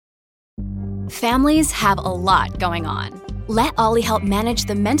Families have a lot going on. Let Ollie help manage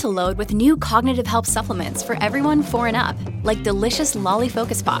the mental load with new cognitive help supplements for everyone 4 and up, like delicious Lolly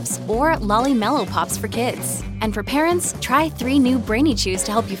Focus Pops or Lolly Mellow Pops for kids. And for parents, try 3 new Brainy Chews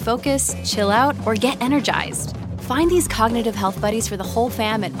to help you focus, chill out, or get energized. Find these cognitive health buddies for the whole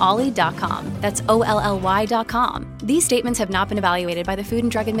fam at ollie.com. That's OLLY.com. These statements have not been evaluated by the Food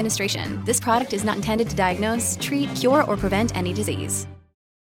and Drug Administration. This product is not intended to diagnose, treat, cure, or prevent any disease.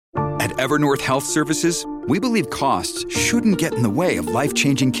 At Evernorth Health Services, we believe costs shouldn't get in the way of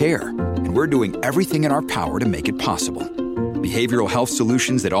life-changing care, and we're doing everything in our power to make it possible. Behavioral health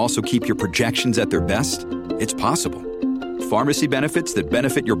solutions that also keep your projections at their best? It's possible. Pharmacy benefits that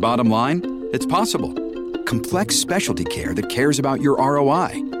benefit your bottom line? It's possible. Complex specialty care that cares about your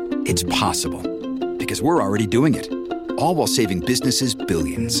ROI? It's possible. Because we're already doing it. All while saving businesses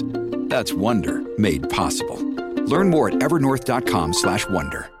billions. That's Wonder made possible. Learn more at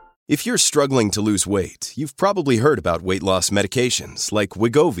evernorth.com/wonder. If you're struggling to lose weight, you've probably heard about weight loss medications like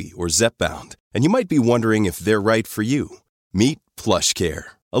Wegovy or Zepbound, and you might be wondering if they're right for you. Meet PlushCare,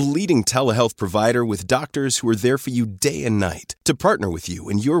 a leading telehealth provider with doctors who are there for you day and night to partner with you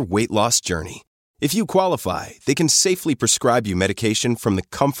in your weight loss journey. If you qualify, they can safely prescribe you medication from the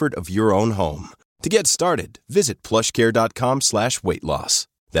comfort of your own home. To get started, visit plushcare.com/weightloss.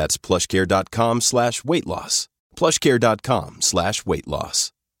 That's plushcare.com/weightloss.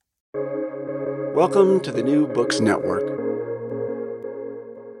 plushcare.com/weightloss. Welcome to the New Books Network.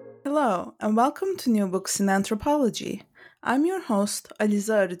 Hello, and welcome to New Books in Anthropology. I'm your host,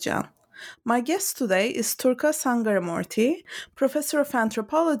 Aliza Arıcan. My guest today is Thurka Sangaramoorthy, Professor of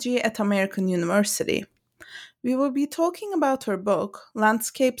Anthropology at American University. We will be talking about her book,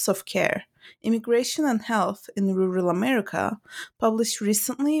 Landscapes of Care, Immigration and Health in Rural America, published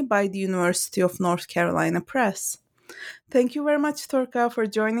recently by the University of North Carolina Press. Thank you very much, Thurka, for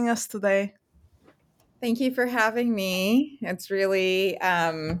joining us today. Thank you for having me. It's really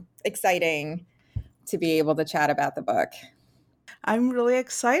exciting to be able to chat about the book. I'm really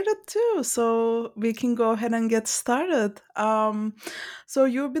excited too, so we can go ahead and get started. So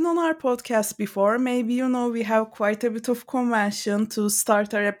you've been on our podcast before. Maybe you know we have quite a bit of convention to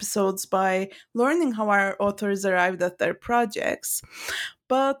start our episodes by learning how our authors arrived at their projects.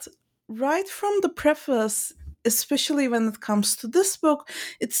 But right from the preface, especially when it comes to this book,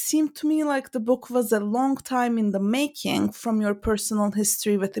 it seemed to me like the book was a long time in the making, from your personal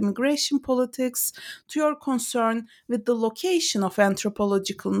history with immigration politics to your concern with the location of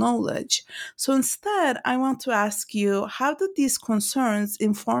anthropological knowledge. So instead, I want to ask you, how did these concerns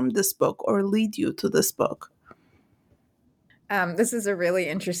inform this book or lead you to this book? This is a really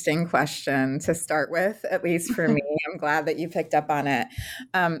interesting question to start with, at least for me. I'm glad that you picked up on it.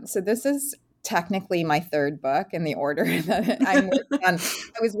 So this is technically my third book in the order that I'm working on.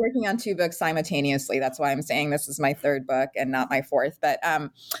 I was working on 2 books simultaneously. That's why I'm saying this is my third book and not my fourth. But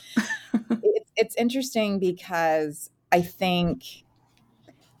it's interesting because I think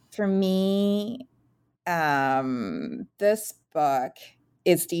for me, this book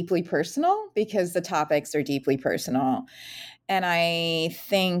is deeply personal because the topics are deeply personal. And I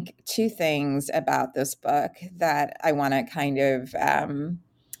think 2 things about this book that I want to kind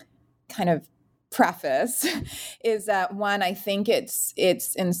of preface is that, one, I think it's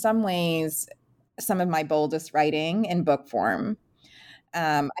in some ways some of my boldest writing in book form.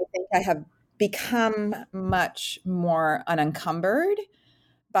 I think I have become much more unencumbered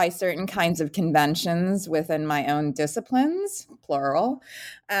by certain kinds of conventions within my own disciplines, plural,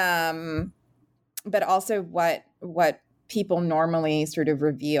 but also what people normally sort of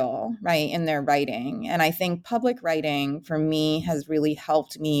reveal, right, in their writing. And I think public writing for me has really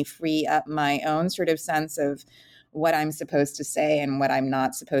helped me free up my own sort of sense of what I'm supposed to say and what I'm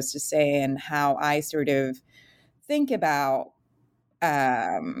not supposed to say, and how I sort of think about,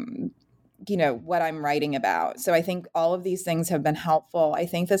 what I'm writing about. So I think all of these things have been helpful. I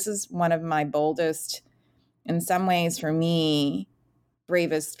think this is one of my boldest, in some ways for me,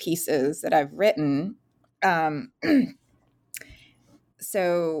 bravest pieces that I've written.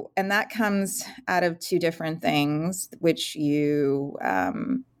 So, and that comes out of 2 different things, which you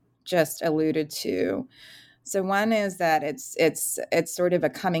just alluded to. So one is that it's sort of a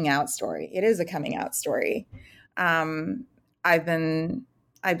coming out story. It is a coming out story. I've been,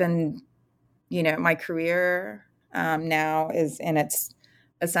 my career now is in its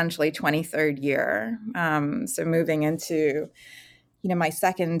essentially 23rd year. So moving into, my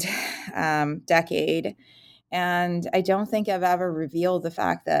second decade. And I don't think I've ever revealed the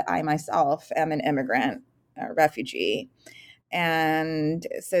fact that I myself am an immigrant, refugee. And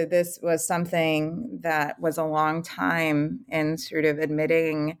so this was something that was a long time in sort of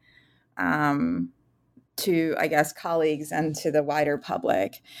admitting to, I guess, colleagues and to the wider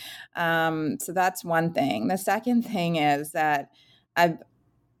public. So that's one thing. The second thing is that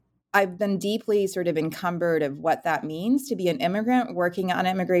I've been deeply sort of encumbered of what that means to be an immigrant working on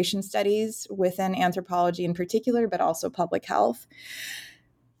immigration studies within anthropology in particular, but also public health.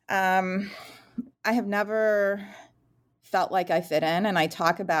 I have never felt like I fit in, and I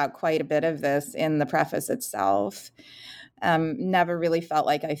talk about quite a bit of this in the preface itself. Never really felt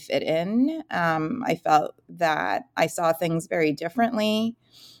like I fit in. I felt that I saw things very differently.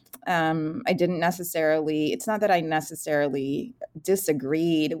 It's not that I necessarily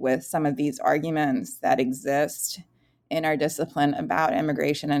disagreed with some of these arguments that exist in our discipline about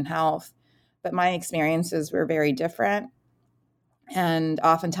immigration and health, but my experiences were very different. And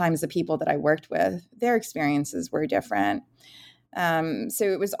oftentimes the people that I worked with, their experiences were different. So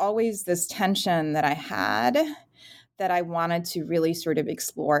it was always this tension that I had that I wanted to really sort of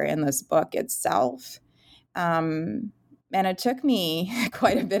explore in this book itself. And it took me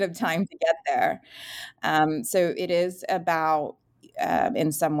quite a bit of time to get there. So it is about,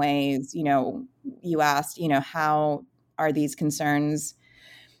 in some ways, you asked, how are these concerns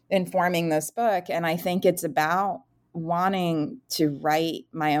informing this book? And I think it's about wanting to write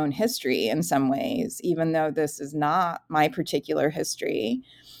my own history in some ways, even though this is not my particular history.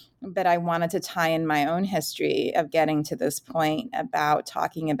 But I wanted to tie in my own history of getting to this point about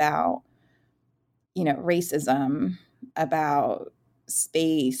talking about, racism, about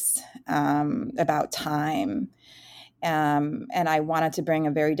space, about time. And I wanted to bring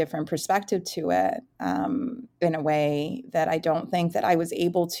a very different perspective to it in a way that I don't think that I was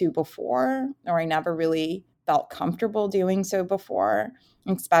able to before, or I never really felt comfortable doing so before,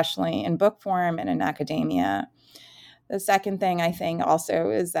 especially in book form and in academia. The second thing I think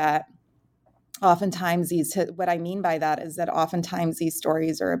also is that oftentimes what I mean by that is that oftentimes these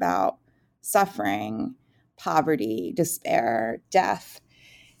stories are about suffering, poverty, despair, death.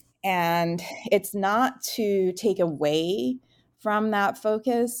 And it's not to take away from that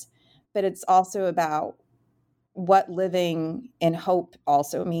focus, but it's also about what living in hope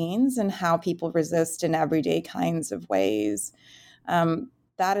also means and how people resist in everyday kinds of ways.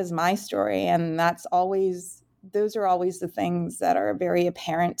 That is my story. And those are always the things that are very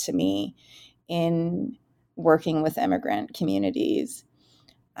apparent to me in working with immigrant communities.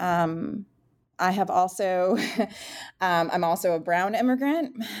 I have also, I'm also a brown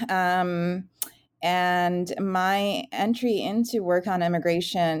immigrant. And my entry into work on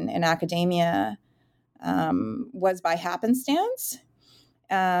immigration in academia was by happenstance.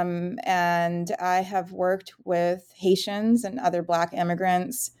 And I have worked with Haitians and other Black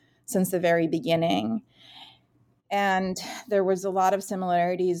immigrants since the very beginning. And there was a lot of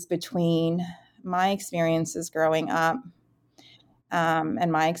similarities between my experiences growing up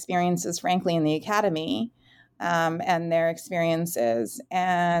and my experiences, frankly, in the academy and their experiences,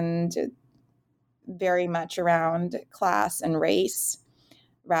 and very much around class and race,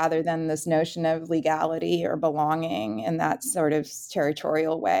 rather than this notion of legality or belonging in that sort of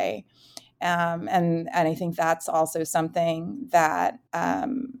territorial way. And I think that's also something that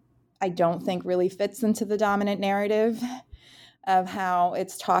I don't think really fits into the dominant narrative of how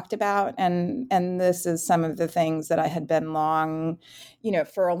it's talked about. And this is some of the things that I had been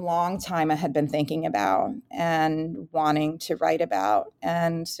for a long time, I had been thinking about and wanting to write about.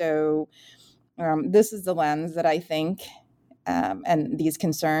 And so this is the lens that I think, and these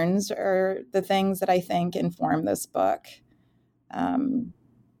concerns are the things that I think inform this book.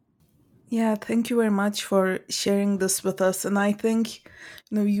 Yeah, thank you very much for sharing this with us. And I think,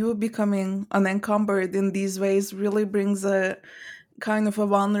 you becoming unencumbered in these ways really brings a kind of a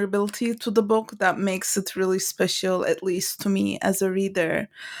vulnerability to the book that makes it really special, at least to me as a reader.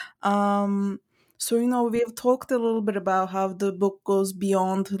 So, we've talked a little bit about how the book goes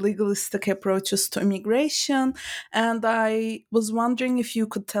beyond legalistic approaches to immigration. And I was wondering if you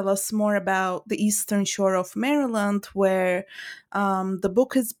could tell us more about the Eastern Shore of Maryland, where the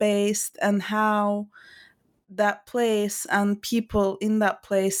book is based, and how that place and people in that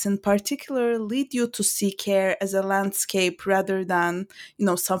place in particular lead you to see care as a landscape rather than,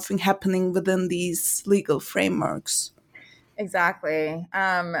 something happening within these legal frameworks. Exactly.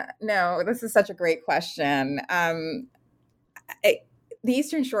 No, this is such a great question. The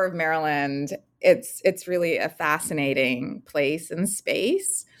Eastern Shore of Maryland, it's really a fascinating place and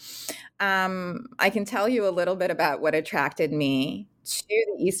space. I can tell you a little bit about what attracted me to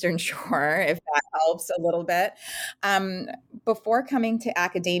the Eastern Shore, if that helps a little bit. Before coming to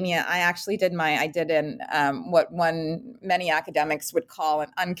academia, I did what many academics would call an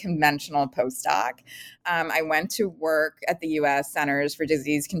unconventional postdoc. I went to work at the U.S. Centers for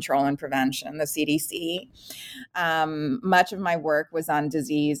Disease Control and Prevention, the CDC. Much of my work was on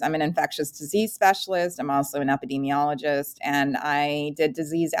disease. I'm an infectious disease specialist. I'm also an epidemiologist, and I did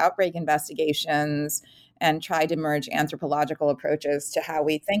disease outbreak investigations and tried to merge anthropological approaches to how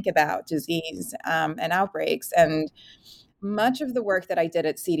we think about disease and outbreaks. And much of the work that I did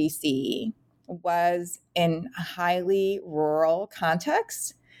at CDC was in highly rural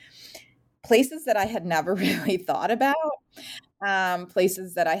contexts, places that I had never really thought about,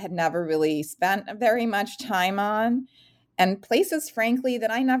 places that I had never really spent very much time on, and places, frankly,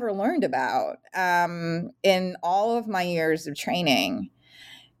 that I never learned about in all of my years of training.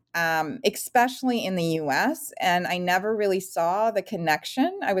 Especially in the US. And I never really saw the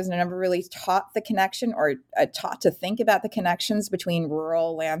connection. I was never really taught the connection or taught to think about the connections between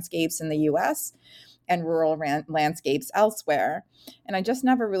rural landscapes in the US and rural landscapes elsewhere. And I just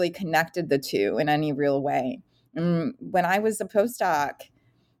never really connected the two in any real way. When I was a postdoc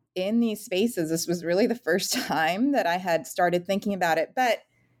in these spaces, this was really the first time that I had started thinking about it. But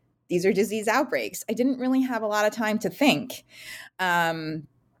these are disease outbreaks. I didn't really have a lot of time to think.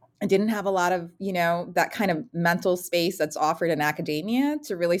 I didn't have a lot of, that kind of mental space that's offered in academia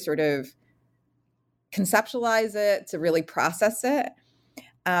to really sort of conceptualize it, to really process it.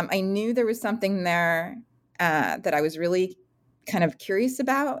 I knew there was something there that I was really kind of curious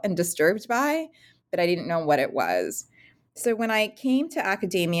about and disturbed by, but I didn't know what it was. So when I came to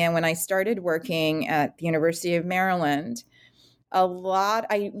academia, when I started working at the University of Maryland,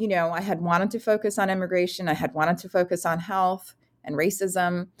 I had wanted to focus on immigration. I had wanted to focus on health and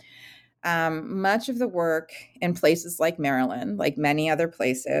racism. Much of the work in places like Maryland, like many other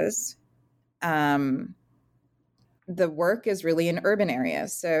places, the work is really in urban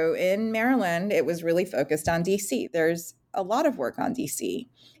areas. So in Maryland, it was really focused on DC. There's a lot of work on DC.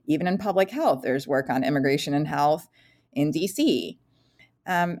 Even in public health, there's work on immigration and health in DC.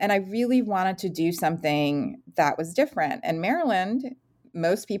 And I really wanted to do something that was different. And Maryland,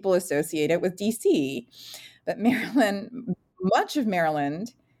 most people associate it with DC, but much of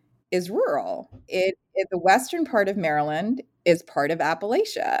Maryland is rural. The western part of Maryland is part of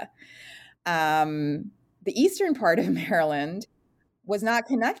Appalachia. The eastern part of Maryland was not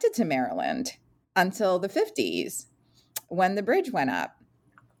connected to Maryland until the 50s when the bridge went up.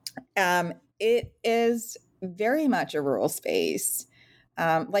 It is very much a rural space.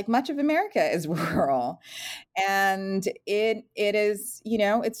 Like much of America is rural. And it is,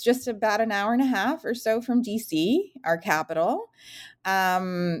 it's just about an hour and a half or so from DC, our capital.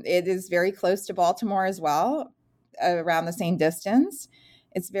 It is very close to Baltimore as well, around the same distance.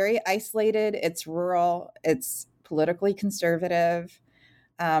 It's very isolated. It's rural. It's politically conservative.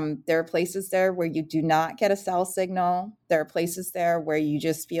 There are places there where you do not get a cell signal. There are places there where you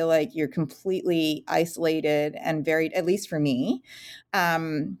just feel like you're completely isolated and very, at least for me,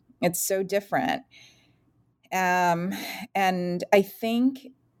 it's so different. And I think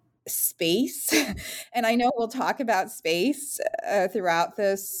space, and I know we'll talk about space throughout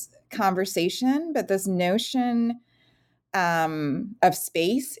this conversation, but this notion of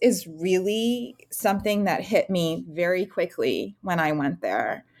space is really something that hit me very quickly when I went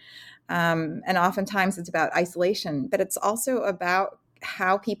there. And oftentimes it's about isolation, but it's also about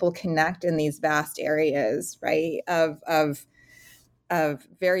how people connect in these vast areas, right, of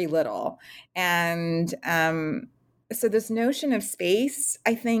very little. And so this notion of space,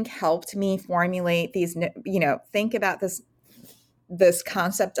 I think, helped me formulate these, think about this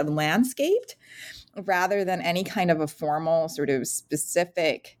concept of landscape rather than any kind of a formal sort of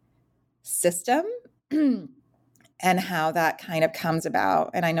specific system and how that kind of comes about.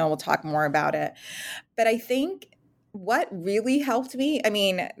 And I know we'll talk more about it, but I think what really helped me, I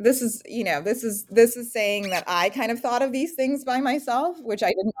mean, this is saying that I kind of thought of these things by myself, which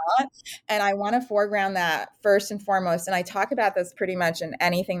I did not. And I want to foreground that first and foremost. And I talk about this pretty much in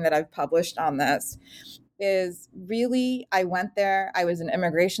anything that I've published on this. Is really, I went there, I was an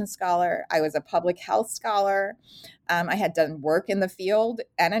immigration scholar, I was a public health scholar, I had done work in the field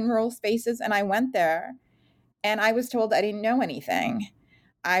and in rural spaces, and I went there and I was told I didn't know anything.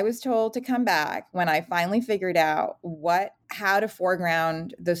 I was told to come back when I finally figured out how to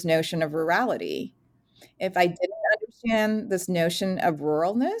foreground this notion of rurality. If I didn't understand this notion of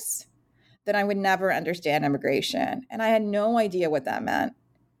ruralness, then I would never understand immigration. And I had no idea what that meant.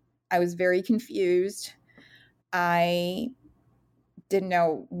 I was very confused. I didn't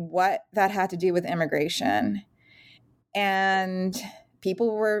know what that had to do with immigration. And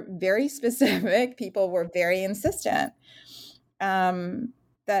people were very specific. People were very insistent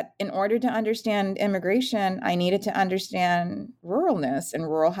that in order to understand immigration, I needed to understand ruralness and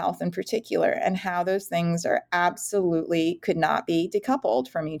rural health in particular, and how those things are absolutely could not be decoupled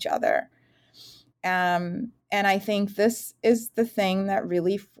from each other. And I think this is the thing that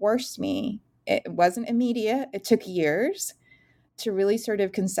really forced me. It wasn't immediate. It took years to really sort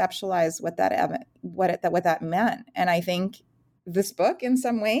of conceptualize what that meant. And I think this book, in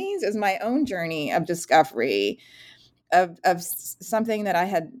some ways, is my own journey of discovery of something that I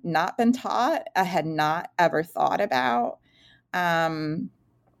had not been taught, I had not ever thought about, and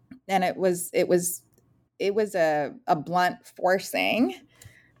it was a blunt forcing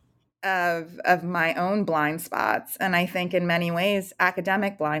of my own blind spots, and I think in many ways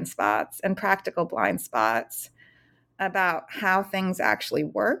academic blind spots and practical blind spots about how things actually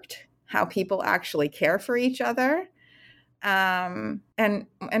worked, how people actually care for each other, and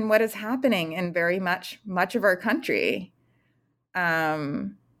what is happening in very much of our country.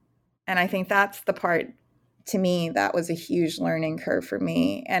 And I think that's the part, to me, that was a huge learning curve for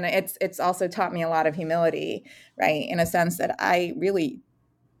me. And it's also taught me a lot of humility, right? In a sense that I really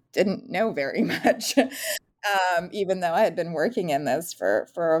didn't know very much, even though I had been working in this for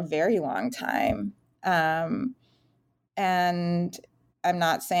a very long time. And I'm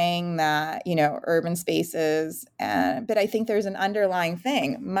not saying that, urban spaces, but I think there's an underlying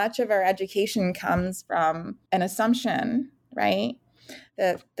thing. Much of our education comes from an assumption, right?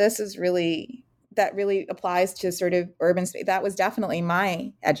 That that really applies to sort of urban space. That was definitely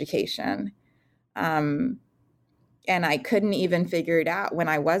my education. And I couldn't even figure it out when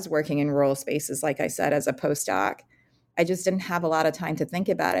I was working in rural spaces, like I said, as a postdoc. I just didn't have a lot of time to think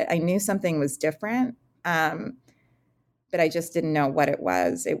about it. I knew something was different, but I just didn't know what it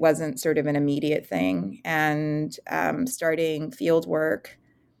was. It wasn't sort of an immediate thing. And starting field work,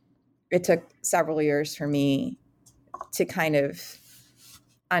 it took several years for me to kind of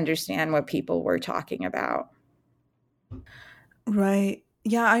understand what people were talking about. Right.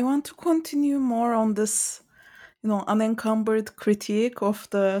 Yeah, I want to continue more on this, unencumbered critique of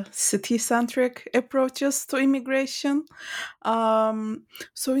the city-centric approaches to immigration.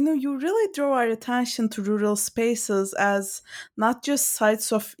 So, you really draw our attention to rural spaces as not just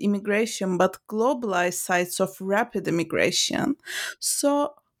sites of immigration, but globalized sites of rapid immigration.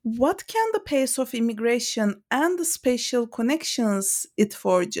 So, what can the pace of immigration and the spatial connections it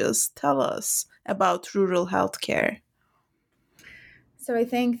forges tell us about rural healthcare? So I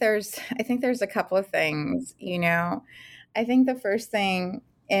think there's a couple of things, I think the first thing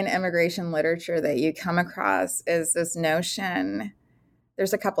in immigration literature that you come across is this notion.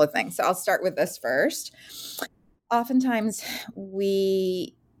 There's a couple of things. So I'll start with this first. Oftentimes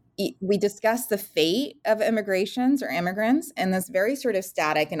we discuss the fate of immigrations or immigrants in this very sort of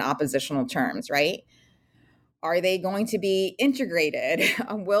static and oppositional terms, right? Are they going to be integrated?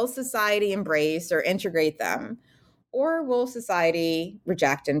 Will society embrace or integrate them? Or will society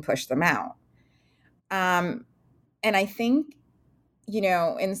reject and push them out? And I think,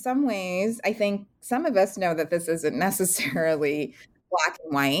 in some ways, I think some of us know that this isn't necessarily black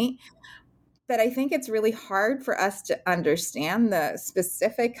and white, but I think it's really hard for us to understand the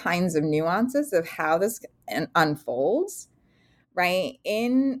specific kinds of nuances of how this unfolds, right,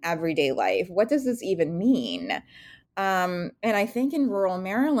 in everyday life. What does this even mean? And I think in rural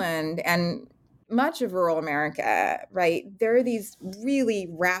Maryland and much of rural America, right, there are these really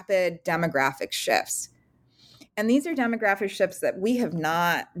rapid demographic shifts. And these are demographic shifts that we have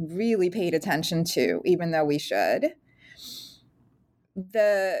not really paid attention to, even though we should.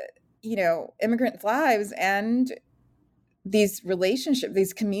 Immigrant lives and these relationships,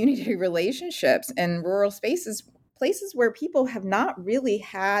 these community relationships in rural spaces, places where people have not really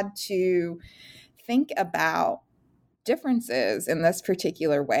had to think about differences in this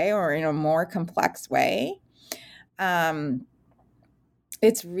particular way or in a more complex way.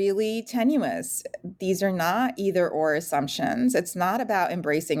 It's really tenuous. These are not either or assumptions. It's not about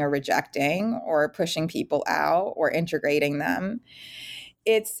embracing or rejecting or pushing people out or integrating them.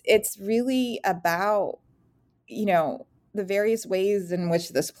 It's really about, the various ways in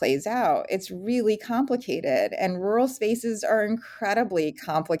which this plays out. It's really complicated, and rural spaces are incredibly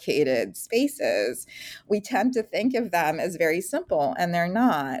complicated spaces. We tend to think of them as very simple, and they're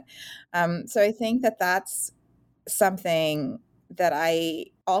not. So I think that that's something that I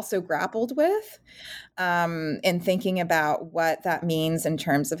also grappled with in thinking about what that means in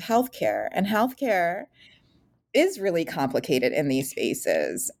terms of healthcare. And healthcare is really complicated in these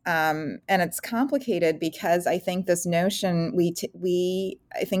spaces. And it's complicated because I think this notion,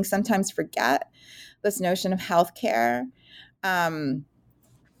 I think sometimes forget this notion of healthcare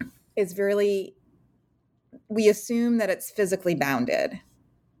is really, we assume that it's physically bounded,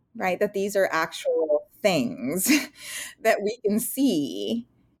 right? That these are actual things that we can see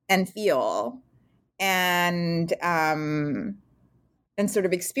and feel and sort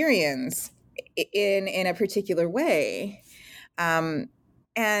of experience in a particular way. And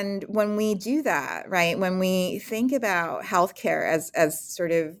when we do that, right, when we think about healthcare as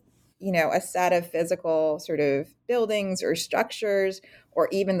sort of, a set of physical sort of buildings or structures, or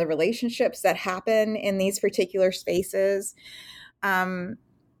even the relationships that happen in these particular spaces,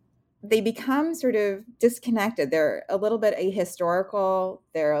 they become sort of disconnected. They're a little bit ahistorical.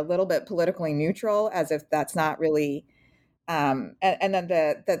 They're a little bit politically neutral, as if that's not really, and then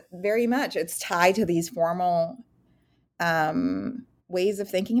that very much it's tied to these formal ways of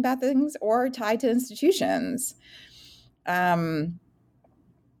thinking about things, or tied to institutions.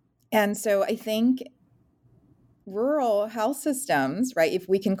 And so I think rural health systems, right, if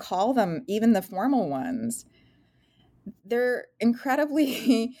we can call them even the formal ones, they're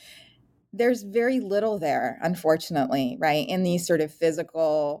incredibly, there's very little there, unfortunately, right, in these sort of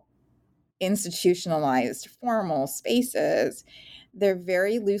physical, institutionalized, formal spaces. They're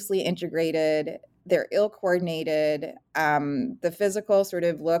very loosely integrated. They're ill-coordinated. The physical sort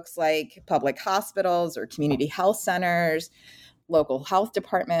of looks like public hospitals or community health centers, local health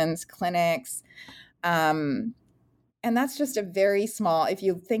departments, clinics. And that's just a very small, if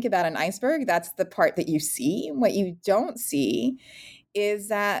you think about an iceberg, that's the part that you see. What you don't see is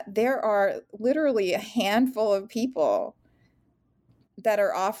that there are literally a handful of people that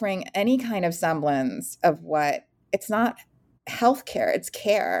are offering any kind of semblance of what, it's not healthcare, it's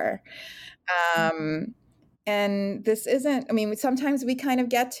care. And this isn't, I mean, sometimes we kind of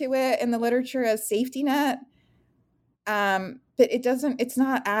get to it in the literature as safety net, but it's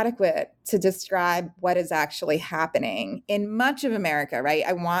not adequate to describe what is actually happening in much of America, right?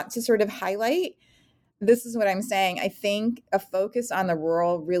 I want to sort of highlight, this is what I'm saying. I think a focus on the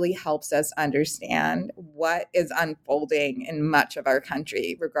rural really helps us understand what is unfolding in much of our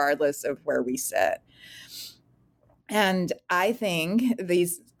country, regardless of where we sit. And I think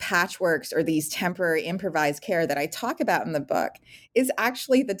these patchworks or these temporary improvised care that I talk about in the book is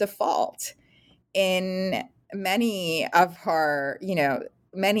actually the default in many of our,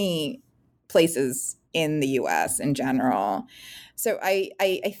 many places in the US in general. So I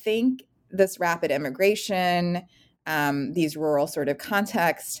think this rapid immigration, these rural sort of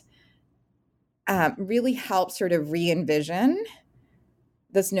contexts, really help sort of re-envision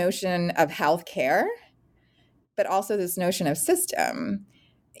this notion of healthcare, but also this notion of system.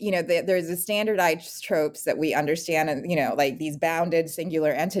 There's the standardized tropes that we understand, and, like these bounded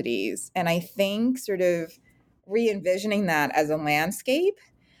singular entities. And I think sort of re-envisioning that as a landscape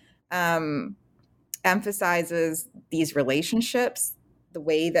emphasizes these relationships, the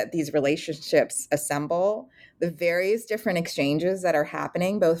way that these relationships assemble, the various different exchanges that are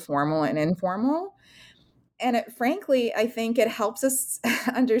happening, both formal and informal. And frankly, I think it helps us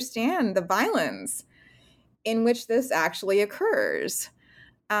understand the violence in which this actually occurs.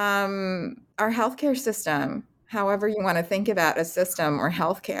 Our healthcare system, however you want to think about a system or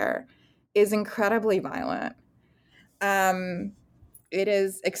healthcare, is incredibly violent. It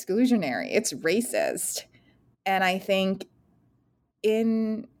is exclusionary. It's racist. And I think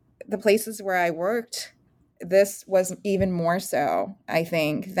in the places where I worked, this was even more so, I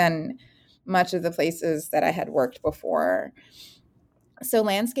think, than much of the places that I had worked before. So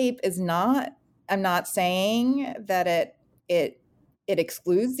landscape is not, I'm not saying that it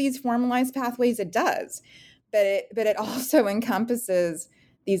excludes these formalized pathways. It does, but it also encompasses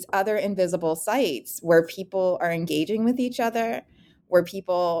these other invisible sites where people are engaging with each other, where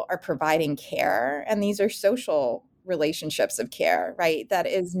people are providing care, and these are social relationships of care, right? That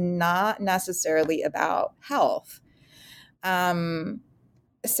is not necessarily about health.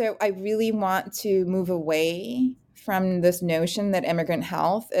 So I really want to move away from this notion that immigrant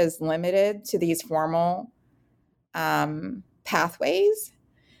health is limited to these formal pathways,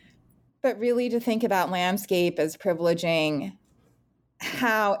 but really to think about landscape as privileging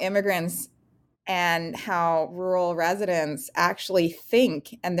how immigrants and how rural residents actually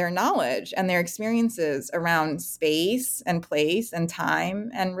think, and their knowledge and their experiences around space and place and time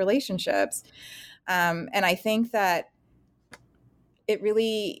and relationships. And I think that it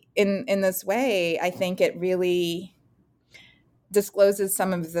really, in this way, I think it really discloses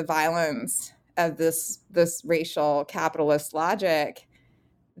some of the violence of this racial capitalist logic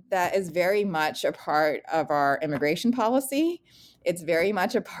that is very much a part of our immigration policy. It's very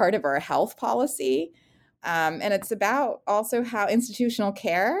much a part of our health policy. And it's about also how institutional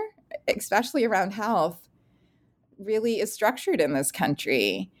care, especially around health, really is structured in this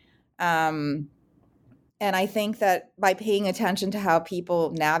country. And I think that by paying attention to how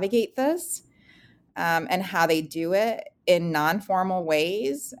people navigate this and how they do it in non-formal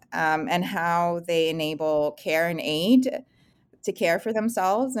ways and how they enable care and aid to care for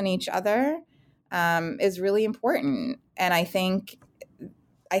themselves and each other is really important. And I think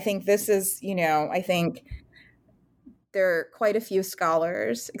this is, I think there are quite a few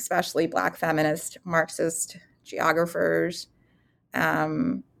scholars, especially Black feminist, Marxist geographers,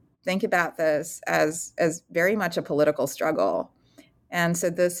 think about this as very much a political struggle. And so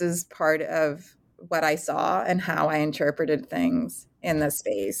this is part of what I saw and how I interpreted things in this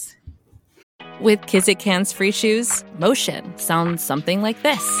space. With Kizik hands-free shoes, motion sounds something like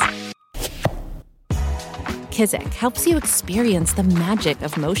this. Kizik helps you experience the magic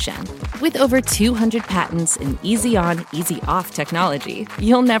of motion. With over 200 patents and easy-on, easy-off technology,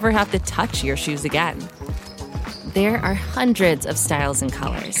 you'll never have to touch your shoes again. There are hundreds of styles and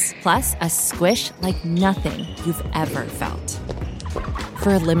colors, plus a squish like nothing you've ever felt.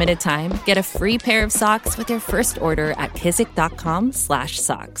 For a limited time, get a free pair of socks with your first order at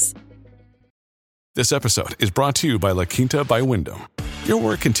kizik.com/socks. This episode is brought to you by La Quinta by Wyndham. Your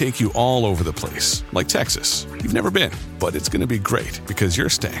work can take you all over the place, like Texas. You've never been, but it's going to be great because you're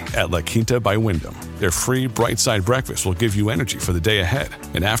staying at La Quinta by Wyndham. Their free Bright Side breakfast will give you energy for the day ahead.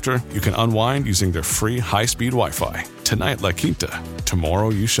 And after, you can unwind using their free high-speed Wi-Fi. Tonight, La Quinta. Tomorrow,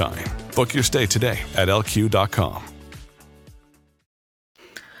 you shine. Book your stay today at lq.com.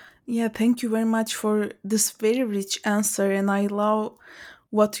 Yeah, thank you very much for this very rich answer. And I love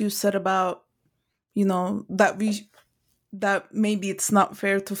what you said about, that maybe it's not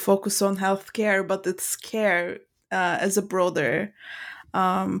fair to focus on healthcare, but it's care as a broader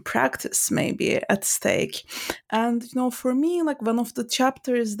practice maybe at stake. And, for me, like one of the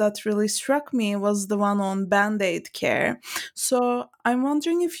chapters that really struck me was the one on Band-Aid care. So I'm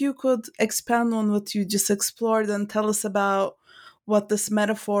wondering if you could expand on what you just explored and tell us about what this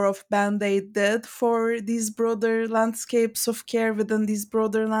metaphor of Band-Aid did for these broader landscapes of care within these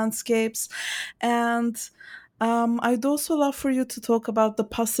broader landscapes. And I'd also love for you to talk about the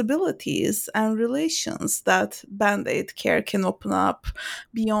possibilities and relations that Band-Aid care can open up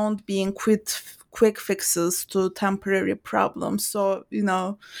beyond being quick fixes to temporary problems. So,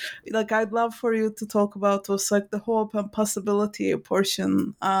 I'd love for you to talk about also like the hope and possibility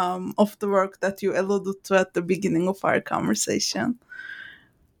portion of the work that you alluded to at the beginning of our conversation.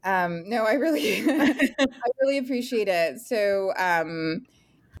 No, I really, I really appreciate it. So,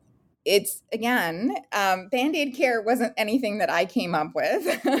 it's again, Band-Aid care wasn't anything that I came up with.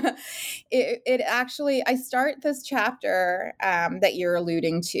 It actually, I start this chapter that you're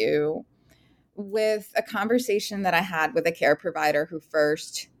alluding to with a conversation that I had with a care provider who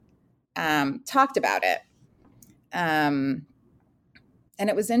first talked about it. And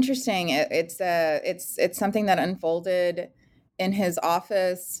it was interesting. It's something that unfolded in his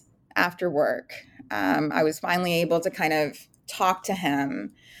office after work. I was finally able to kind of talk to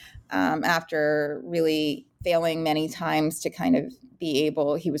him after really failing many times to kind of be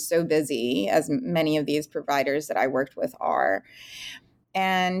able, he was so busy, as many of these providers that I worked with are.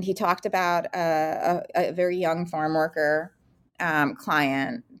 And he talked about a very young farm worker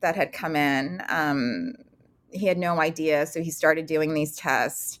client that had come in. He had no idea, so he started doing these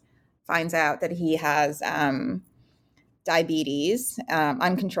tests, finds out that he has diabetes,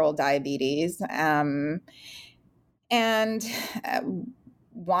 uncontrolled diabetes, and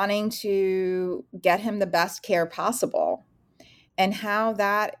wanting to get him the best care possible, and how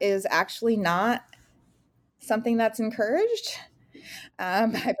that is actually not something that's encouraged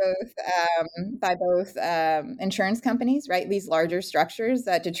by both insurance companies, right? These larger structures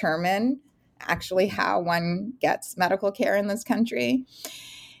that determine actually how one gets medical care in this country.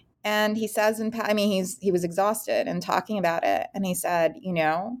 And he says, he was exhausted and talking about it. And he said,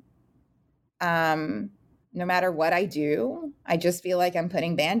 no matter what I do, I just feel like I'm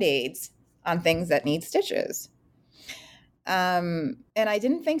putting Band-Aids on things that need stitches. And I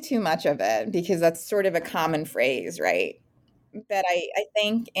didn't think too much of it because that's sort of a common phrase, right? But I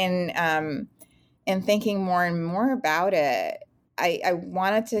think in thinking more and more about it, I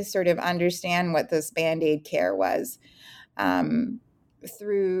wanted to sort of understand what this Band-Aid care was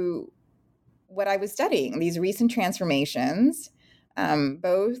through what I was studying, these recent transformations,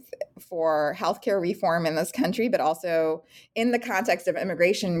 both for healthcare reform in this country, but also in the context of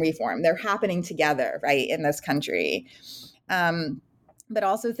immigration reform. They're happening together, right, in this country. but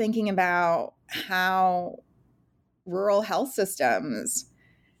also thinking about how rural health systems,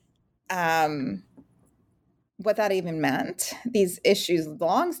 what that even meant, these issues,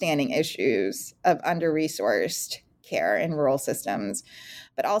 longstanding issues of under-resourced care in rural systems,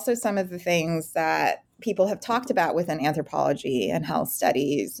 but also some of the things that people have talked about within anthropology and health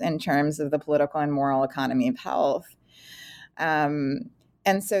studies in terms of the political and moral economy of health. And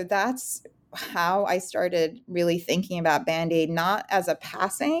so that's how I started really thinking about Band-Aid, not as a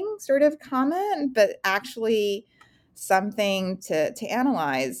passing sort of comment, but actually something to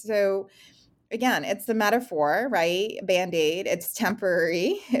analyze. So again, it's the metaphor, right? Band-Aid, it's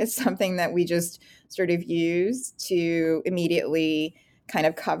temporary. It's something that we just sort of use to immediately kind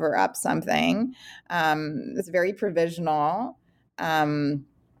of cover up something. It's very provisional. And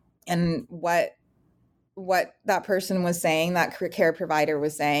what that person was saying, that care provider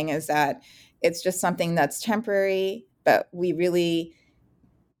was saying, is that it's just something that's temporary, but we really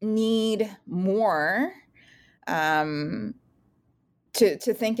need more to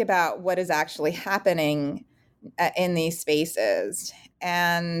think about what is actually happening in these spaces,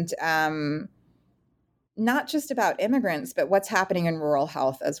 and not just about immigrants, but what's happening in rural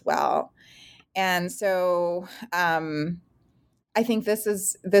health as well. And so I think this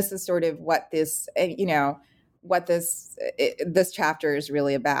is sort of what this, what this chapter is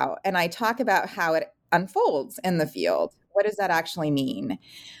really about. And I talk about how it unfolds in the field. What does that actually mean?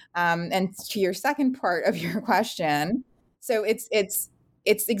 And to your second part of your question, so it's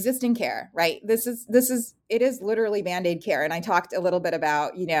existing care, right? It is literally Band-Aid care. And I talked a little bit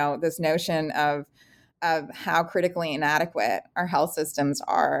about, this notion of how critically inadequate our health systems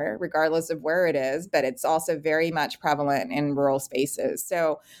are, regardless of where it is, but it's also very much prevalent in rural spaces.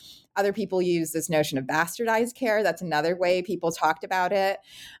 So other people use this notion of bastardized care. That's another way people talked about it.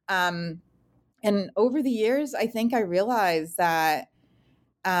 And over the years, I think I realized that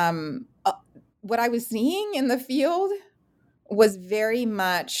what I was seeing in the field was very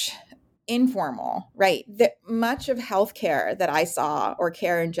much informal, right? That much of healthcare that I saw, or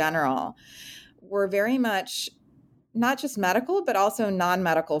care in general, were very much not just medical, but also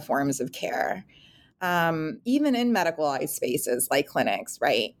non-medical forms of care, even in medicalized spaces like clinics,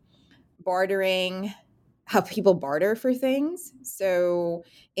 right? Bartering, how people barter for things. So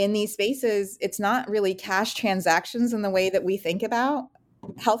in these spaces, it's not really cash transactions in the way that we think about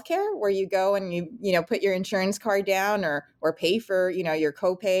healthcare, where you go and you put your insurance card down or pay for, your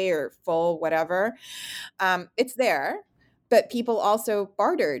copay or full whatever. It's there, but people also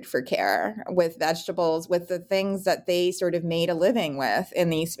bartered for care with vegetables, with the things that they sort of made a living with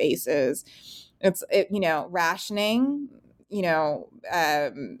in these spaces. Rationing,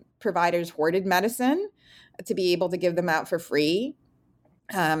 providers hoarded medicine to be able to give them out for free.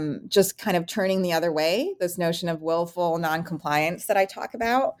 Just kind of turning the other way, this notion of willful noncompliance that I talk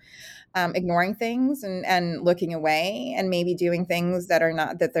about, ignoring things and looking away and maybe doing things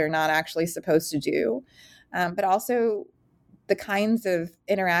that they're not actually supposed to do. But also the kinds of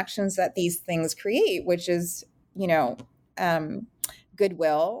interactions that these things create, which is,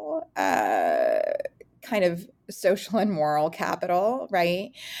 goodwill, kind of social and moral capital,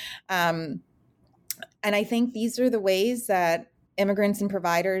 right? And I think these are the ways that immigrants and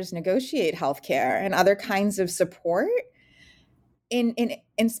providers negotiate healthcare and other kinds of support in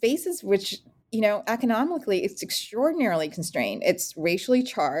spaces which, economically, it's extraordinarily constrained. It's racially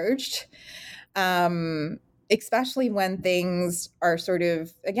charged, especially when things are sort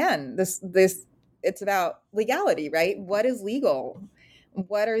of, again, this it's about legality, right? What is legal?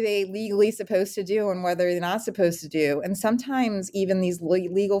 What are they legally supposed to do and what are they not supposed to do? And sometimes even these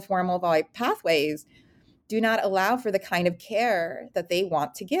legal formal pathways do not allow for the kind of care that they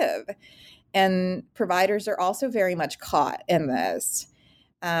want to give. And providers are also very much caught in this.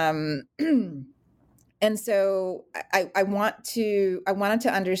 And so I wanted to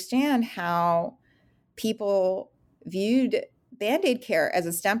understand how people viewed Band-Aid care as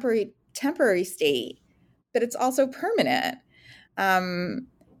a temporary state, but it's also permanent. And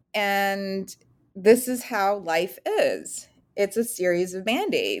this is how life is. It's a series of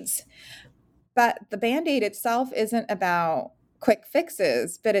Band-Aids. But the Band-Aid itself isn't about quick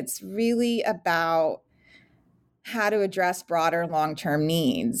fixes, but it's really about how to address broader long-term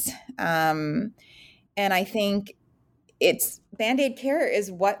needs. And I think Band-Aid care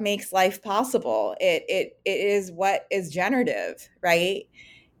is what makes life possible. It is what is generative, right?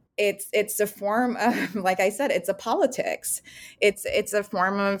 It's a form of, like I said, it's a politics. It's a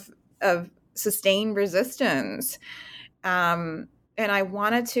form of sustained resistance. And I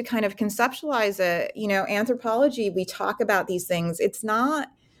wanted to kind of conceptualize it. Anthropology, we talk about these things. It's not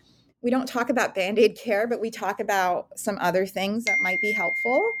talk about Band-Aid care, but we talk about some other things that might be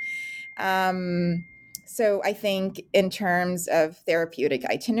helpful. So I think in terms of therapeutic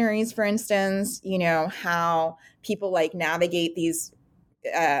itineraries, for instance, how people like navigate these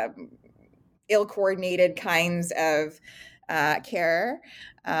ill-coordinated kinds of care.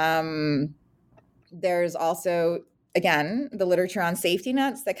 There's also, again, the literature on safety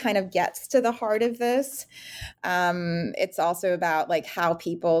nets that kind of gets to the heart of this. It's also about like how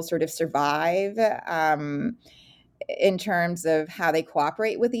people sort of survive in terms of how they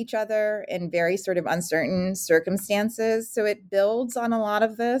cooperate with each other in very sort of uncertain circumstances. So it builds on a lot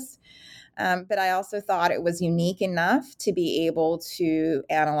of this. But I also thought it was unique enough to be able to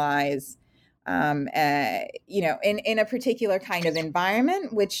analyze, in a particular kind of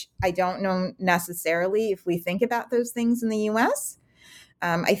environment, which I don't know necessarily if we think about those things in the US.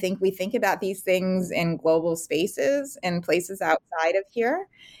 I think we think about these things in global spaces and places outside of here.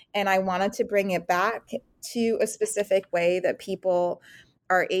 And I wanted to bring it back to a specific way that people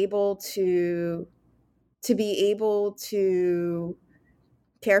are able to be able to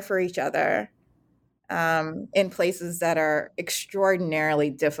care for each other in places that are extraordinarily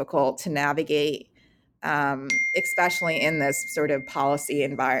difficult to navigate, especially in this sort of policy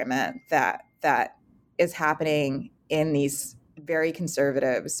environment that is happening in these very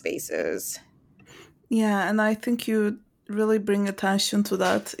conservative spaces. Yeah, and I think you really bring attention to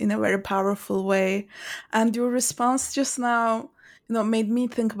that in a very powerful way. And your response just now, made me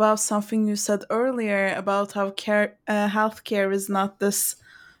think about something you said earlier about how healthcare is not this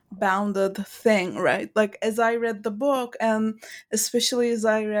bounded thing, right? Like as I read the book, and especially as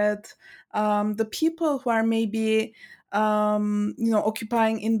I read the people who are maybe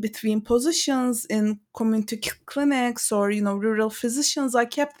occupying in between positions in community clinics or rural physicians, I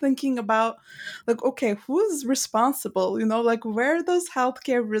kept thinking about like, okay, who's responsible? Like where does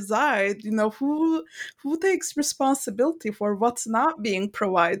healthcare reside? Who takes responsibility for what's not being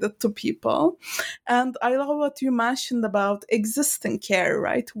provided to people? And I love what you mentioned about existing care,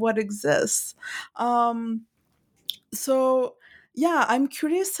 right? What exists. So yeah, I'm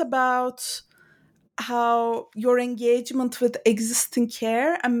curious about how your engagement with existing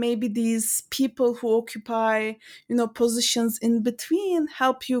care and maybe these people who occupy positions in between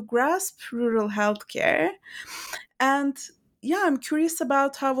help you grasp rural healthcare. And yeah, I'm curious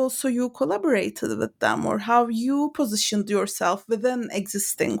about how also you collaborated with them or how you positioned yourself within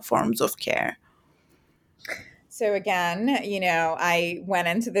existing forms of care. So again, I went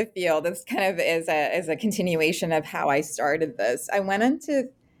into the field. This kind of is a continuation of how I started this. I went into,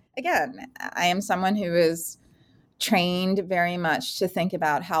 again, I am someone who is trained very much to think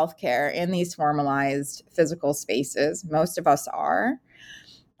about healthcare in these formalized physical spaces. Most of us are.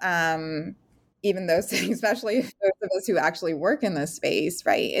 Even those, especially those of us who actually work in this space,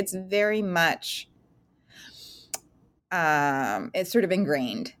 right? It's very much, it's sort of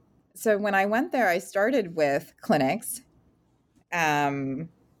ingrained. So when I went there, I started with clinics,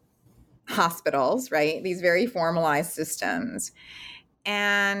 hospitals, right? These very formalized systems.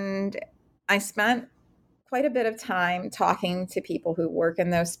 And I spent quite a bit of time talking to people who work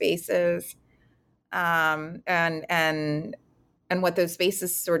in those spaces, and what those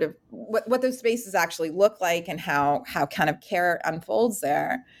spaces sort of what those spaces actually look like and how kind of care unfolds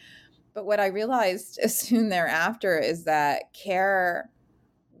there. But what I realized soon thereafter is that care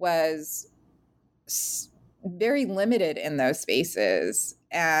was very limited in those spaces.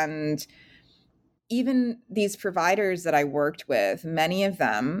 And even these providers that I worked with, many of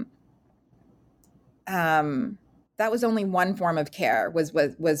them, that was only one form of care, was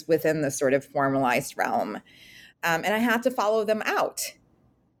within the sort of formalized realm. And I had to follow them out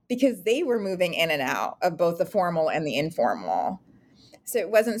because they were moving in and out of both the formal and the informal. So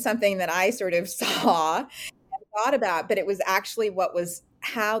it wasn't something that I sort of saw and thought about, but it was actually what was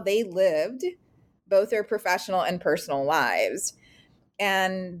how they lived both their professional and personal lives.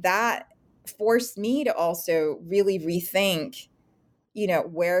 And that forced me to also really rethink,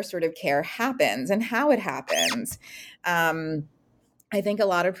 where sort of care happens and how it happens. I think a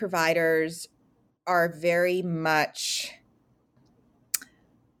lot of providers are very much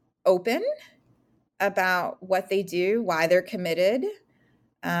open about what they do, why they're committed.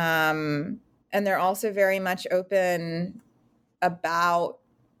 And they're also very much open about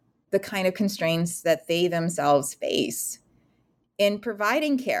the kind of constraints that they themselves face in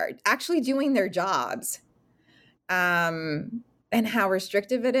providing care, actually doing their jobs, and how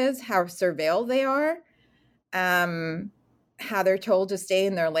restrictive it is, how surveilled they are, how they're told to stay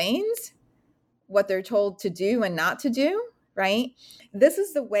in their lanes, what they're told to do and not to do, right? This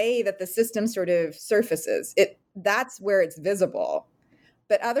is the way that the system sort of surfaces. That's where it's visible.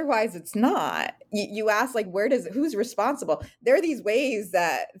 but otherwise it's not. You ask, like, who's responsible? There are these ways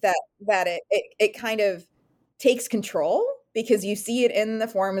that it kind of takes control, because you see it in the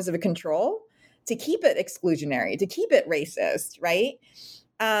forms of a control to keep it exclusionary, to keep it racist, right?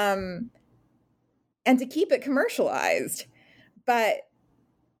 And to keep it commercialized. But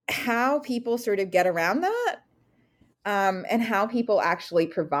how people sort of get around that, and how people actually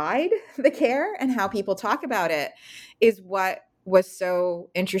provide the care and how people talk about it, is what was so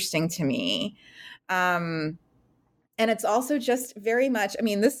interesting to me. And it's also just very much, I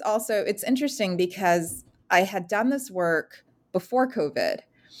mean, it's interesting because I had done this work before COVID.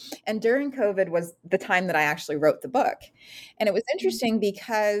 And during COVID was the time that I actually wrote the book. And it was interesting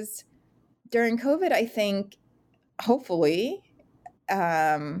because during COVID, I think, hopefully,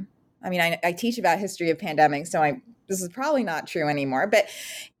 I mean, I teach about history of pandemics, so this is probably not true anymore. But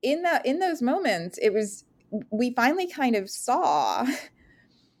in those moments, we finally kind of saw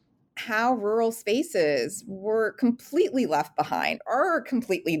how rural spaces were completely left behind, or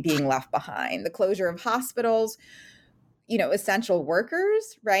completely being left behind. The closure of hospitals, essential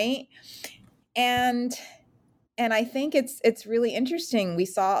workers, right? And I think it's really interesting. We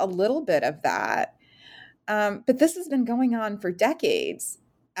saw a little bit of that. But this has been going on for decades.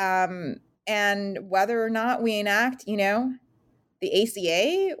 And whether or not we enact, the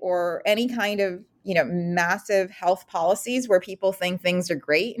ACA or any kind of, massive health policies where people think things are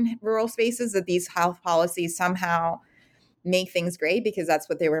great in rural spaces, that these health policies somehow make things great because that's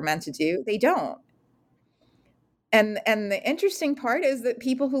what they were meant to do, they don't. And the interesting part is that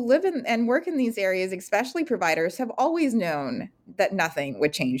people who live in and work in these areas, especially providers, have always known that nothing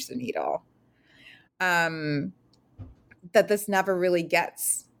would change the needle. That this never really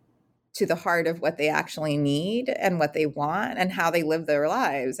gets to the heart of what they actually need and what they want and how they live their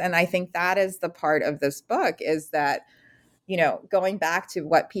lives. And I think that is the part of this book, is that, going back to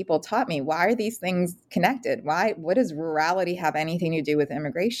what people taught me, why are these things connected? What does rurality have anything to do with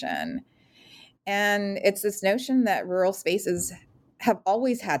immigration? And it's this notion that rural spaces have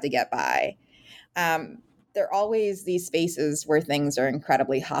always had to get by. There are always these spaces where things are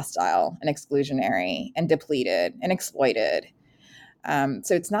incredibly hostile and exclusionary and depleted and exploited.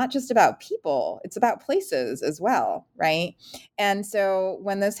 So it's not just about people, it's about places as well, right? And so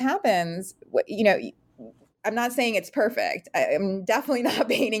when this happens, I'm not saying it's perfect. I'm definitely not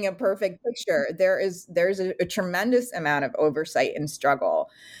painting a perfect picture. There's a tremendous amount of oversight and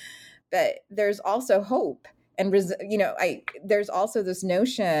struggle, but there's also hope. And, there's also this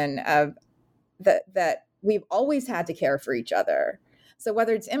notion of that we've always had to care for each other. So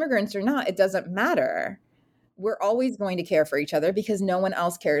whether it's immigrants or not, it doesn't matter. We're always going to care for each other because no one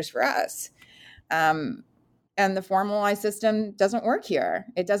else cares for us. And the formalized system doesn't work here.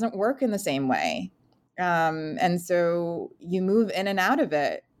 It doesn't work in the same way. And so you move in and out of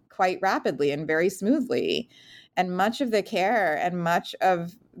it quite rapidly and very smoothly. And much of the care and much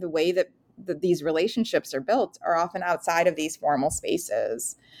of the way that these relationships are built are often outside of these formal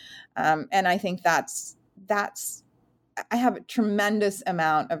spaces. And I think that's I have a tremendous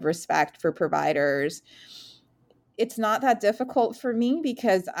amount of respect for providers. It's not that difficult for me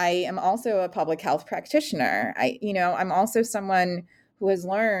because I am also a public health practitioner. I'm also someone who has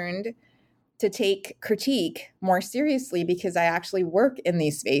learned to take critique more seriously because I actually work in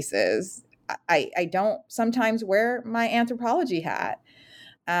these spaces. I don't sometimes wear my anthropology hat.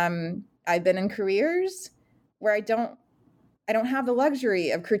 I've been in careers where I don't have the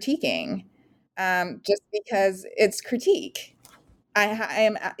luxury of critiquing, just because it's critique. I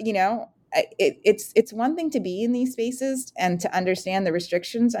am, it's one thing to be in these spaces and to understand the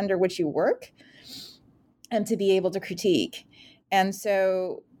restrictions under which you work and to be able to critique. And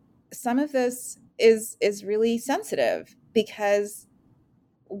so some of this is really sensitive because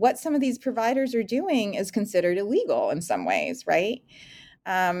what some of these providers are doing is considered illegal in some ways, right?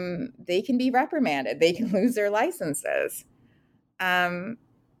 They can be reprimanded. They can lose their licenses.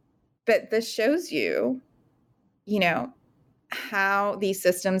 But this shows you, how these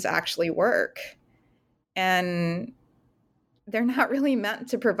systems actually work. And they're not really meant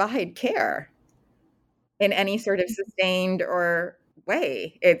to provide care in any sort of sustained or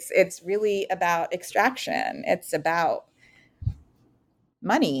way. It's really about extraction. It's about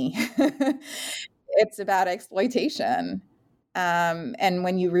money. It's about exploitation. And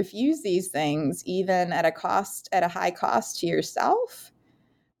when you refuse these things, even at a high cost to yourself,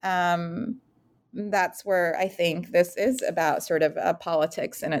 that's where I think this is about sort of a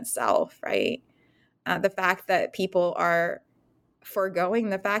politics in itself, right? The fact that people are foregoing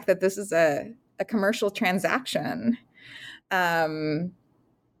the fact that this is a commercial transaction, that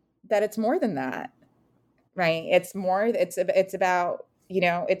it's more than that, right? It's about,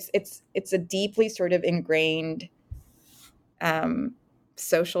 it's a deeply sort of ingrained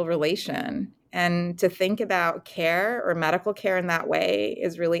social relation. And to think about care or medical care in that way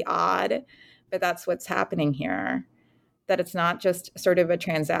is really odd, but that's what's happening here. That it's not just sort of a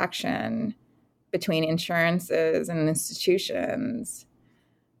transaction between insurances and institutions,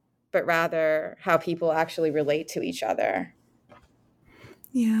 but rather how people actually relate to each other.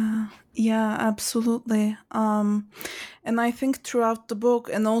 Yeah, absolutely. And I think throughout the book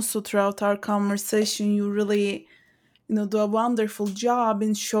and also throughout our conversation, you really, do a wonderful job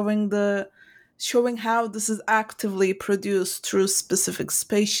in showing how this is actively produced through specific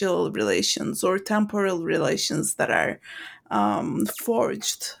spatial relations or temporal relations that are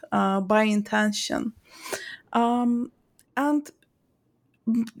forged by intention. And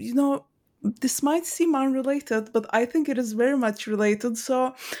this might seem unrelated, but I think it is very much related.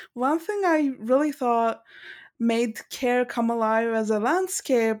 So, one thing I really thought made care come alive as a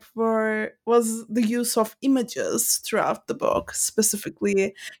landscape was the use of images throughout the book,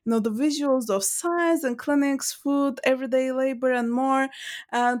 specifically the visuals of science and clinics, food, everyday labor, and more.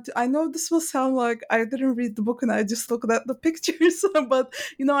 And I know this will sound like I didn't read the book and I just looked at the pictures, but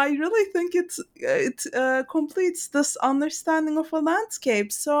I really think it completes this understanding of a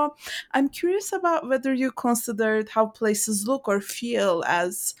landscape. So I'm curious about whether you considered how places look or feel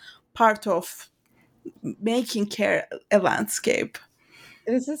as part of making care a landscape.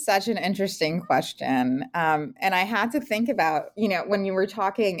 This is such an interesting question. And I had to think about, when you were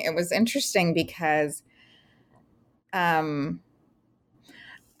talking, it was interesting because my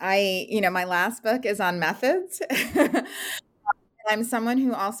last book is on methods. I'm someone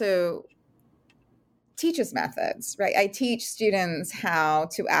who also teaches methods, right? I teach students how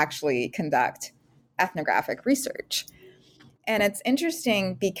to actually conduct ethnographic research. And it's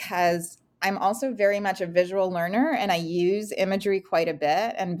interesting because I'm also very much a visual learner, and I use imagery quite a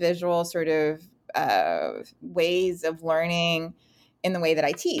bit and visual sort of ways of learning in the way that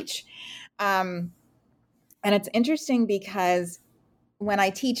I teach. And it's interesting because when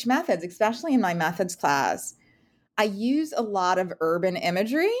I teach methods, especially in my methods class, I use a lot of urban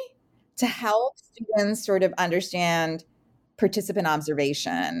imagery to help students sort of understand participant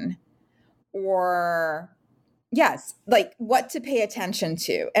observation or yes, like what to pay attention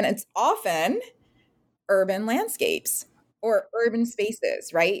to. And it's often urban landscapes or urban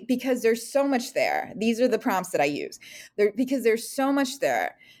spaces, right? Because there's so much there. These are the prompts that I use. Because there's so much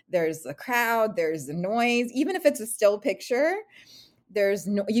there. There's the crowd, there's the noise, even if it's a still picture, there's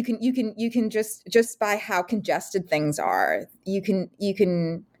no you can just by how congested things are, you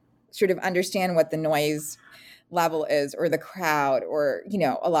can sort of understand what the noise level is or the crowd or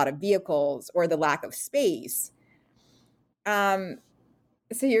a lot of vehicles or the lack of space. So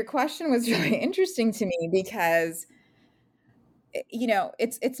your question was really interesting to me because,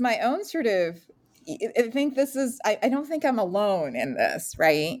 it's my own sort of, I think this is, I don't think I'm alone in this,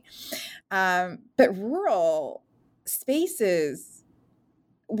 right? But rural spaces,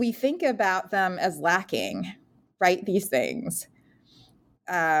 we think about them as lacking, right? These things,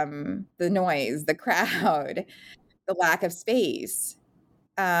 the noise, the crowd, the lack of space,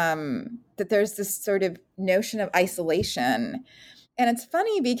 that there's this sort of notion of isolation. And it's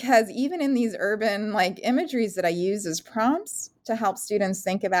funny because even in these urban imageries that I use as prompts to help students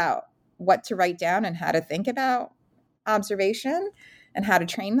think about what to write down and how to think about observation and how to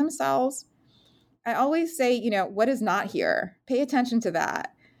train themselves, I always say, what is not here? Pay attention to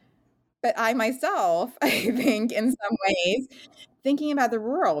that. But I myself, I think in some ways, thinking about the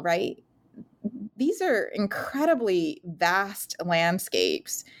rural, right? These are incredibly vast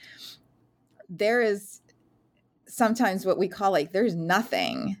landscapes. There is sometimes what we call there's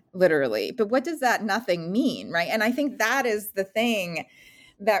nothing, literally. But what does that nothing mean, right? And I think that is the thing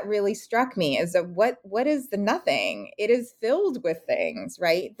that really struck me is that what is the nothing? It is filled with things,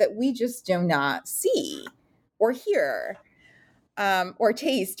 right, that we just do not see or hear or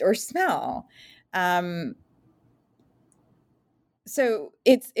taste or smell. So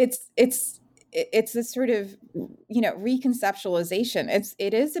it's this sort of reconceptualization.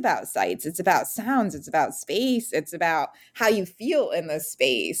 It is about sights, it's about sounds, it's about space, it's about how you feel in this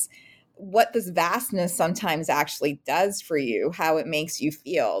space, what this vastness sometimes actually does for you, how it makes you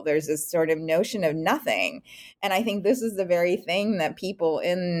feel. There's this sort of notion of nothing, and I think this is the very thing that people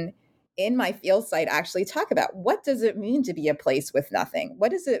in my field site actually talk about. What does it mean to be a place with nothing? What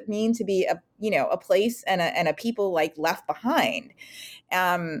does it mean to be a place and a people left behind?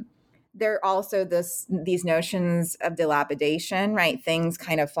 There are also these notions of dilapidation, right? Things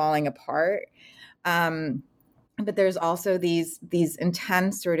kind of falling apart. But there's also these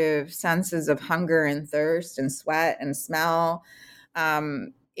intense sort of senses of hunger and thirst and sweat and smell.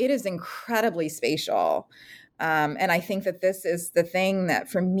 It is incredibly spatial. And I think that this is the thing that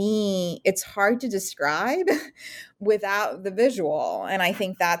for me, it's hard to describe without the visual. And I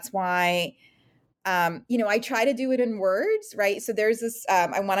think that's why, I try to do it in words, right? So there's this,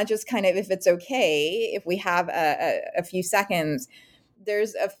 I want to just kind of, if it's okay, if we have a few seconds,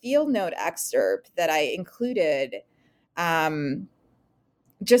 there's a field note excerpt that I included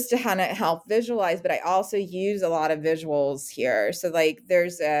just to kind of help visualize, but I also use a lot of visuals here. So like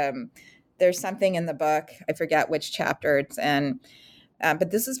there's something in the book, I forget which chapter it's in,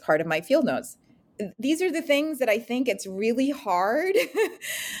 but this is part of my field notes. These are the things that I think it's really hard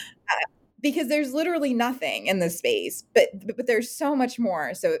because there's literally nothing in this space, but there's so much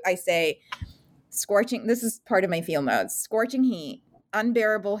more. So I say scorching, this is part of my field notes, scorching heat,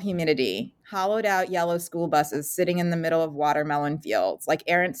 unbearable humidity, hollowed out yellow school buses sitting in the middle of watermelon fields like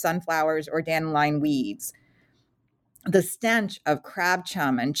errant sunflowers or dandelion weeds. The stench of crab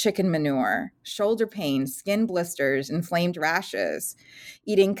chum and chicken manure, shoulder pain, skin blisters, inflamed rashes,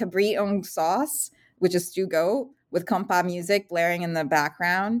 eating cabri sauce, which is stew goat, with compa music blaring in the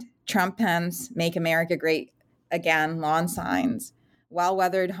background, Trump pens, Make America Great Again lawn signs,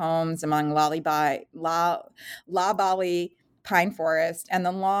 well-weathered homes among La Bali pine forest, and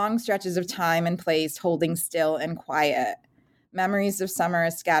the long stretches of time and place holding still and quiet. Memories of summer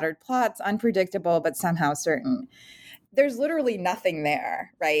as scattered plots, unpredictable but somehow certain. There's literally nothing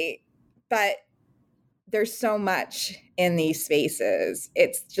there, right? But there's so much in these spaces.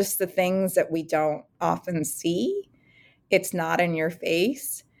 It's just the things that we don't often see. It's not in your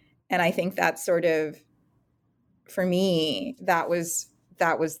face. And I think that's sort of, for me, that was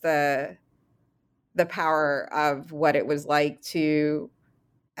the power of what it was like to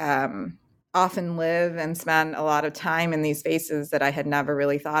often live and spend a lot of time in these spaces that I had never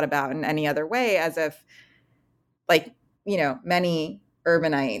really thought about in any other way, as if, like, many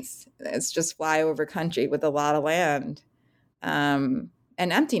urbanites, it's just flyover country with a lot of land and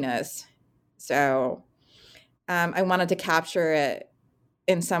emptiness. So I wanted to capture it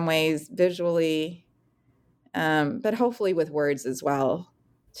in some ways visually, but hopefully with words as well,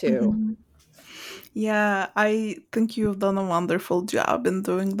 too. Mhm. Yeah, I think you've done a wonderful job in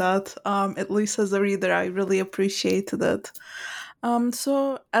doing that. At least as a reader, I really appreciated it.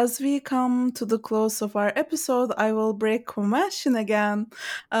 So, as we come to the close of our episode, I will break convention again.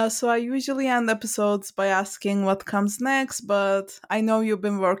 So, I usually end episodes by asking what comes next, but I know you've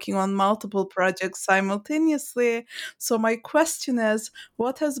been working on multiple projects simultaneously. So, my question is,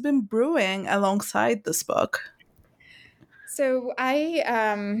 what has been brewing alongside this book? So I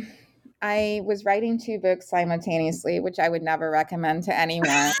was writing 2 books simultaneously, which I would never recommend to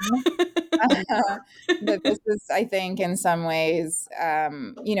anyone. But this is, I think, in some ways,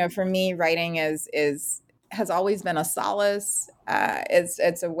 for me, writing has always been a solace.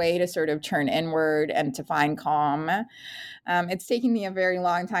 It's a way to sort of turn inward and to find calm. It's taken me a very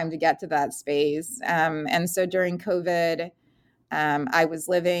long time to get to that space. And so during COVID, I was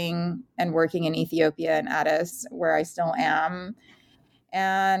living and working in Ethiopia and Addis, where I still am,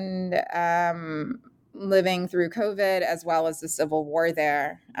 and living through COVID as well as the civil war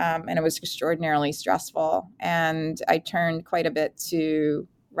there. And it was extraordinarily stressful. And I turned quite a bit to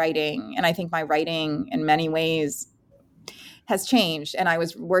writing. And I think my writing in many ways has changed. And I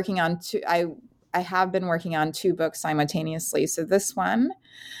was working on I have been working on 2 books simultaneously. So this one,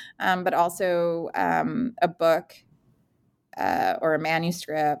 but also a book or a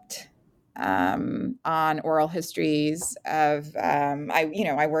manuscript on oral histories of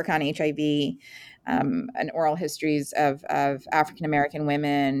I work on HIV, and oral histories of African American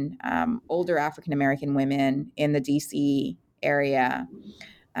women, older African American women in the DC area,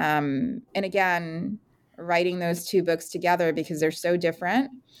 and again, writing those 2 books together because they're so different,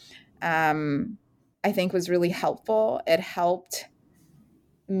 I think was really helpful. It helped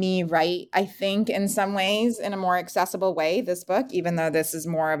me write, I think, in some ways, in a more accessible way, this book, even though this is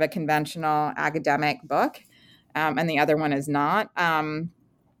more of a conventional academic book, and the other one is not.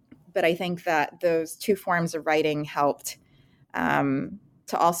 But I think that those 2 forms of writing helped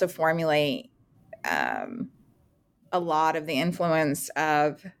to also formulate a lot of the influence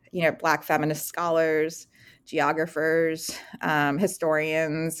of, Black feminist scholars, geographers,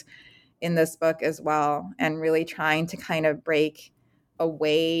 historians in this book as well, and really trying to kind of break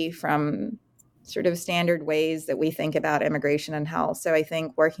away from sort of standard ways that we think about immigration and health. So I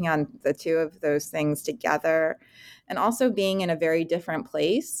think working on the 2 of those things together, and also being in a very different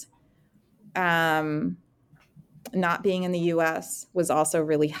place, not being in the US was also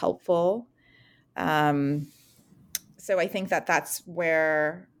really helpful. So I think that that's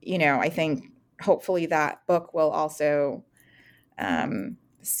where, I think hopefully that book will also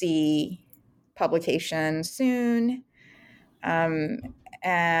see publication soon.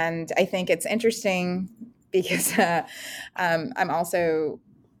 And I think it's interesting because I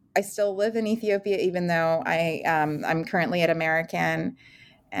still live in Ethiopia, even though I'm currently at American,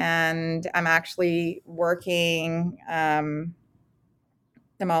 and I'm actually working. I'm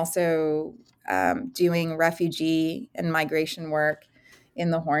also doing refugee and migration work in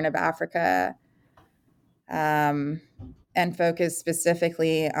the Horn of Africa, and focus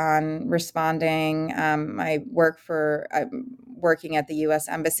specifically on responding. I'm working at the U.S.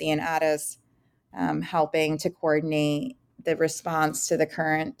 Embassy in Addis, helping to coordinate the response to the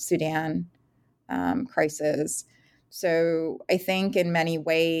current Sudan crisis. So I think in many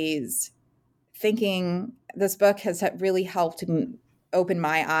ways, this book has really helped open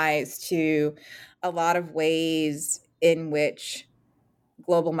my eyes to a lot of ways in which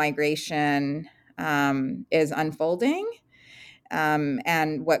global migration is unfolding,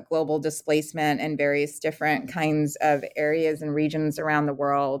 and what global displacement and various different kinds of areas and regions around the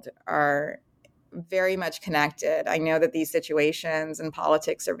world are very much connected. I know that these situations and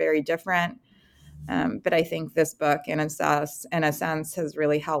politics are very different, but I think this book, in a sense, has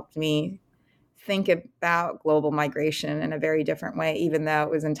really helped me think about global migration in a very different way, even though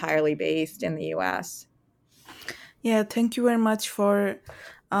it was entirely based in the U.S. Yeah, thank you very much for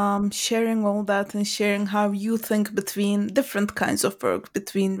sharing all that and sharing how you think between different kinds of work,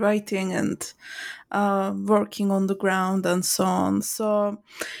 between writing and working on the ground and so on. So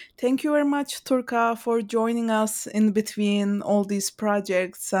thank you very much, Thurka, for joining us in between all these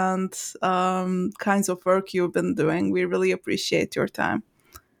projects and kinds of work you've been doing. We really appreciate your time.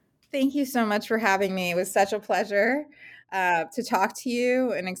 Thank you so much for having me. It was such a pleasure to talk to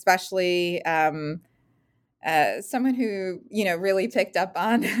you, and especially someone who really picked up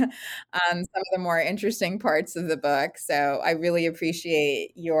on on some of the more interesting parts of the book. So I really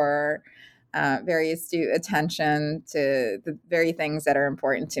appreciate your very astute attention to the very things that are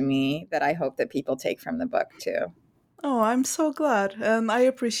important to me, that I hope that people take from the book too. Oh, I'm so glad. And I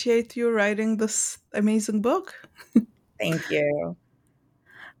appreciate you writing this amazing book. Thank you.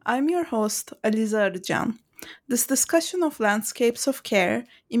 I'm your host, Aliza Arjan. This discussion of landscapes of care,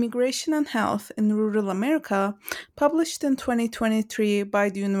 immigration, and health in rural America, published in 2023 by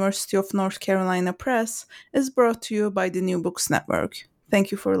the University of North Carolina Press, is brought to you by the New Books Network.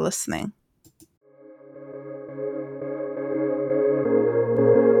 Thank you for listening.